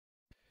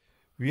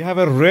We have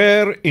a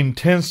rare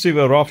intensive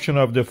eruption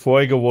of the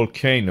Fuego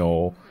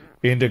volcano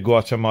in the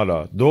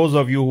Guatemala. Those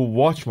of you who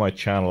watch my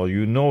channel,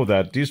 you know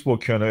that this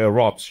volcano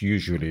erupts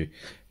usually.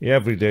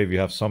 Every day we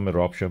have some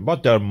eruption,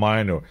 but they're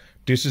minor.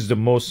 This is the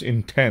most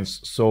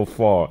intense so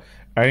far,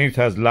 and it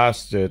has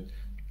lasted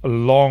a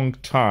long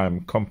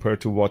time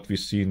compared to what we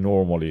see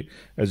normally.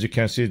 As you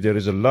can see, there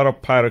is a lot of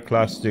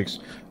pyroclastics,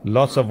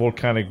 lots of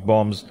volcanic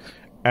bombs,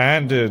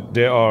 and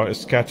they are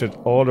scattered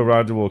all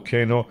around the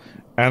volcano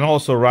and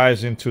also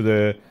rise into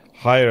the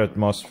higher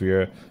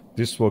atmosphere.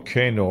 This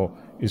volcano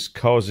is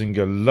causing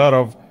a lot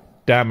of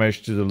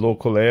damage to the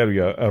local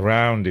area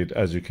around it,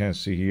 as you can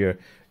see here.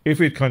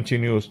 If it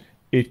continues,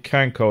 it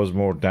can cause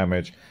more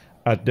damage.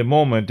 At the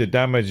moment, the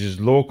damage is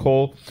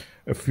local.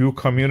 A few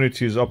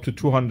communities, up to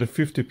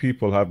 250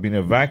 people, have been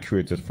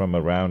evacuated from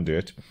around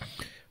it.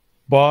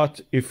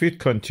 But if it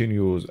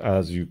continues,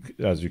 as you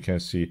can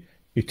see,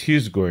 it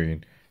is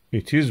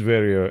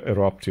very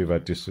eruptive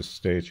at this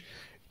stage.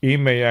 It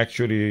may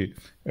actually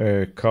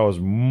cause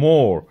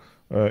more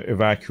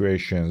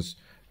evacuations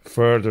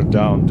further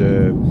down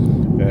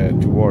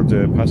toward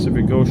the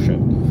Pacific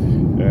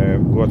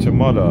Ocean.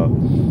 Guatemala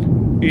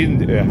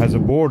has a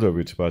border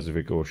with the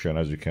Pacific Ocean,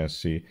 as you can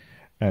see,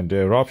 and the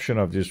eruption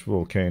of this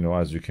volcano,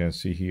 as you can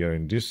see here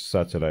in this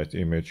satellite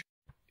image,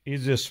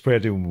 is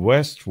spreading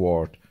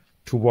westward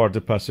toward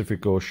the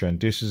Pacific Ocean.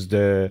 This is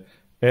the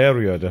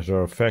area that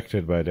are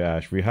affected by the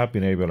ash. We have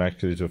been able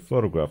actually to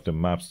photograph the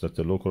maps that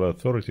the local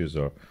authorities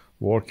are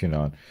working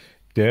on.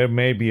 There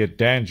may be a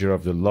danger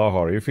of the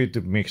lahar. If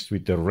it mixed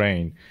with the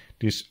rain,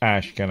 this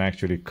ash can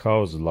actually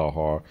cause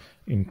lahar,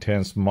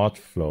 intense mud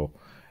flow,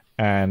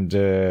 and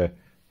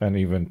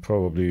even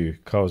probably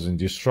causing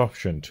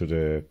disruption to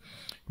the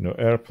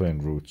airplane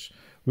routes.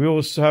 We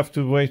also have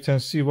to wait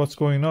and see what's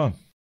going on.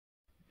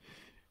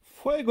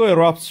 Fuego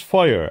erupts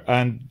fire,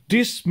 and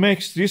this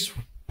makes this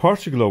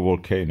particular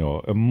volcano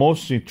a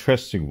most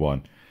interesting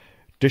one.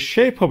 The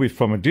shape of it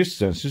from a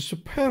distance is a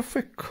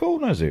perfect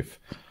cone, as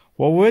if.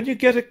 Well, when you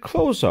get a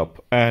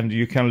close-up and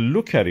you can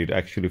look at it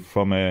actually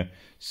from a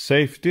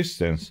safe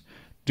distance,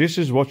 this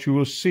is what you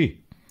will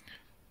see.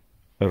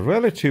 A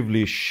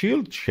relatively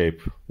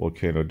shield-shaped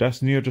volcano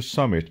that's near the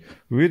summit,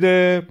 with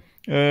a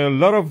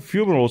lot of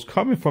fumaroles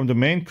coming from the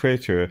main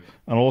crater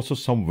and also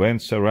some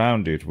vents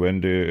around it.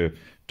 When the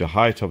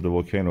height of the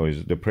volcano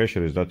the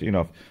pressure is not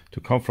enough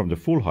to come from the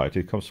full height,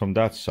 it comes from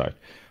that side.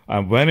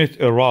 And when it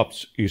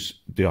erupts, it's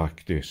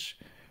like this.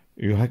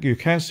 You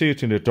can see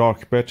it in the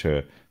dark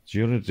better.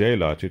 During the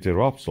daylight, it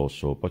erupts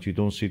also, but you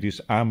don't see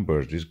this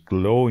amber, this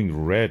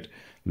glowing red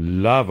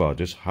lava,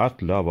 this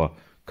hot lava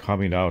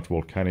coming out,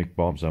 volcanic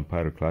bombs and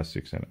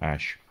pyroclastics and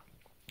ash.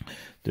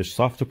 The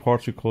softer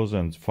particles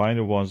and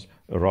finer ones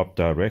erupt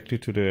directly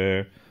to the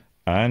air,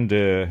 and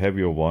the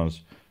heavier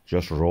ones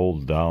just roll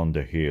down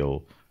the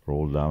hill,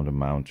 roll down the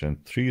mountain,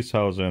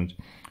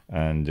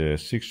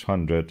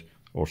 3,600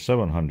 or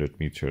 700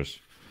 meters.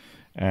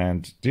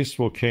 And this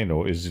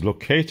volcano is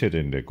located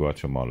in the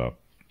Guatemala,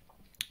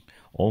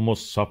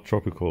 almost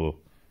subtropical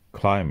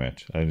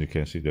climate. As you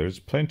can see, there is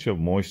plenty of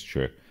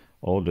moisture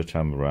all the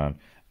time around,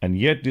 and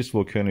yet this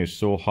volcano is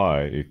so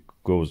high it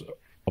goes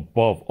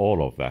above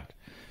all of that.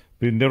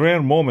 But in the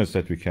rare moments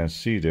that we can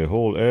see the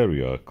whole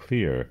area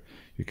clear,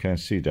 you can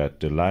see that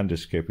the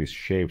landscape is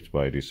shaped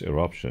by these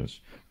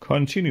eruptions,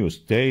 continuous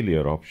daily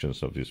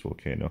eruptions of this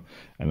volcano.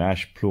 An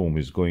ash plume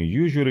is going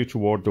usually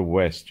toward the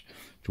west,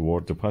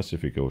 toward the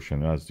Pacific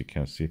Ocean, as you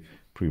can see,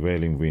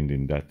 prevailing wind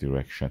in that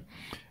direction.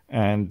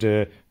 And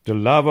the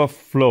lava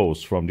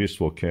flows from this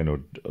volcano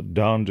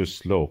down the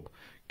slope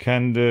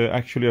can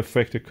actually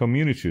affect the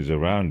communities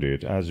around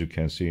it, as you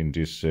can see in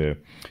this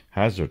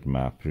hazard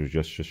map. It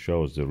just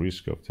shows the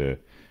risk of the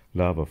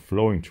lava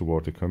flowing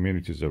toward the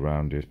communities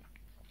around it,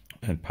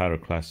 and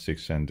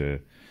pyroclastics and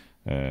the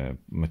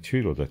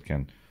material that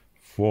can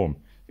form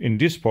in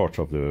this part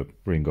of the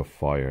Ring of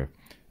Fire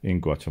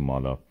in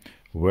Guatemala,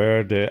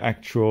 where the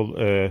actual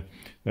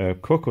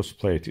Cocos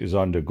plate is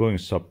undergoing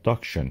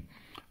subduction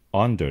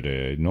under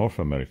the North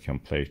American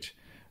plate,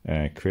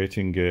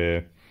 creating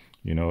a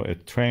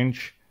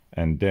trench,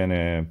 and then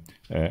a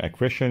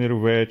accretionary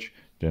wedge,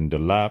 then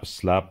the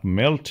slab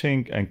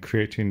melting and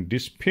creating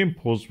these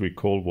pimples we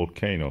call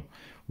volcano,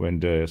 when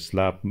the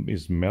slab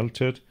is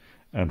melted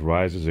and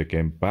rises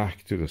again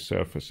back to the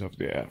surface of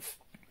the earth.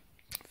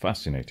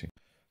 Fascinating.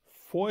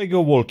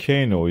 Fuego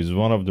volcano is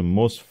one of the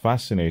most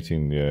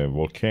fascinating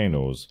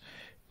volcanoes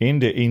in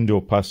the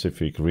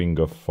Indo-Pacific Ring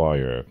of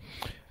Fire.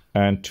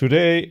 And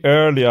today,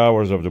 early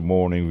hours of the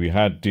morning, we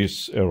had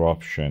this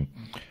eruption,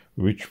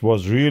 which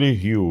was really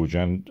huge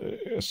and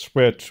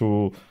spread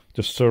to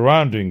the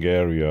surrounding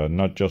area,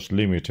 not just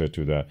limited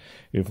to that.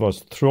 It was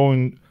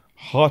throwing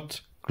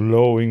hot,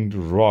 glowing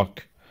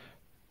rock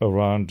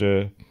around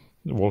the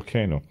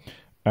volcano.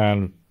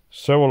 And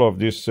several of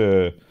these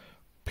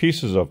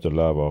pieces of the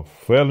lava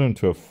fell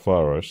into a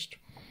forest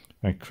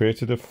and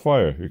created a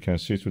fire. You can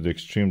see to the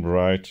extreme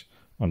right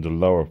on the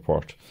lower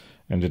part.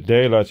 In the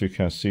daylight, you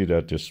can see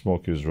that the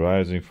smoke is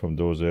rising from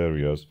those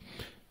areas,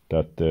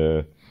 that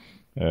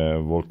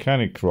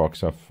volcanic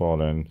rocks have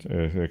fallen,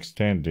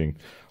 extending.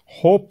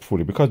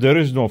 Hopefully, because there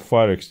is no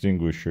fire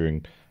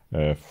extinguishing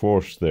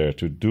force there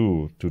to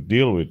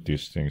deal with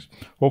these things.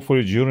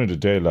 Hopefully, during the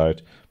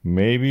daylight,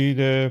 maybe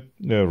the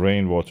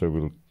rainwater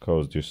will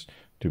cause this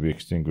to be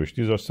extinguished.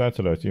 These are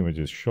satellite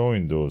images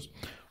showing those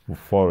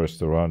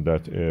forests around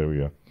that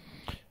area.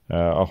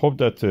 I hope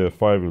that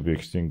fire will be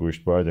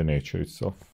extinguished by the nature itself.